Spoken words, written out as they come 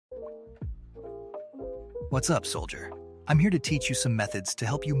What's up, soldier? I'm here to teach you some methods to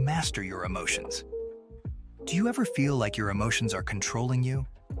help you master your emotions. Do you ever feel like your emotions are controlling you?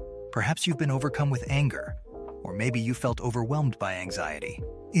 Perhaps you've been overcome with anger, or maybe you felt overwhelmed by anxiety.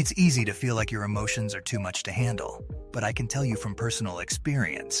 It's easy to feel like your emotions are too much to handle, but I can tell you from personal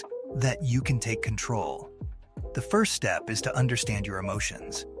experience that you can take control. The first step is to understand your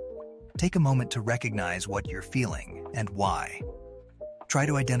emotions. Take a moment to recognize what you're feeling and why. Try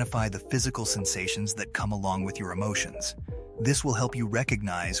to identify the physical sensations that come along with your emotions. This will help you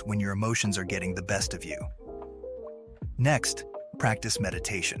recognize when your emotions are getting the best of you. Next, practice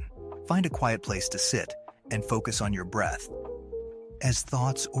meditation. Find a quiet place to sit and focus on your breath. As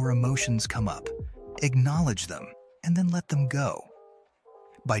thoughts or emotions come up, acknowledge them and then let them go.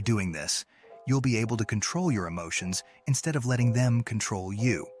 By doing this, you'll be able to control your emotions instead of letting them control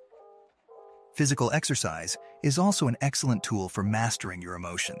you. Physical exercise is also an excellent tool for mastering your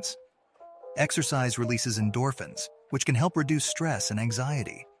emotions. Exercise releases endorphins, which can help reduce stress and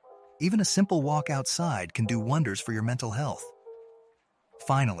anxiety. Even a simple walk outside can do wonders for your mental health.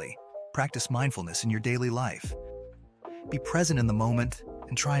 Finally, practice mindfulness in your daily life. Be present in the moment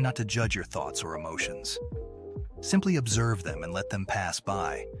and try not to judge your thoughts or emotions. Simply observe them and let them pass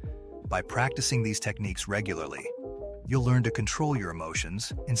by. By practicing these techniques regularly, you'll learn to control your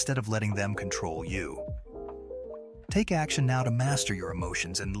emotions instead of letting them control you. Take action now to master your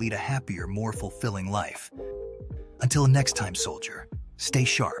emotions and lead a happier, more fulfilling life. Until next time, soldier, stay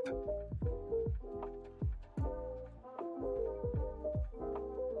sharp.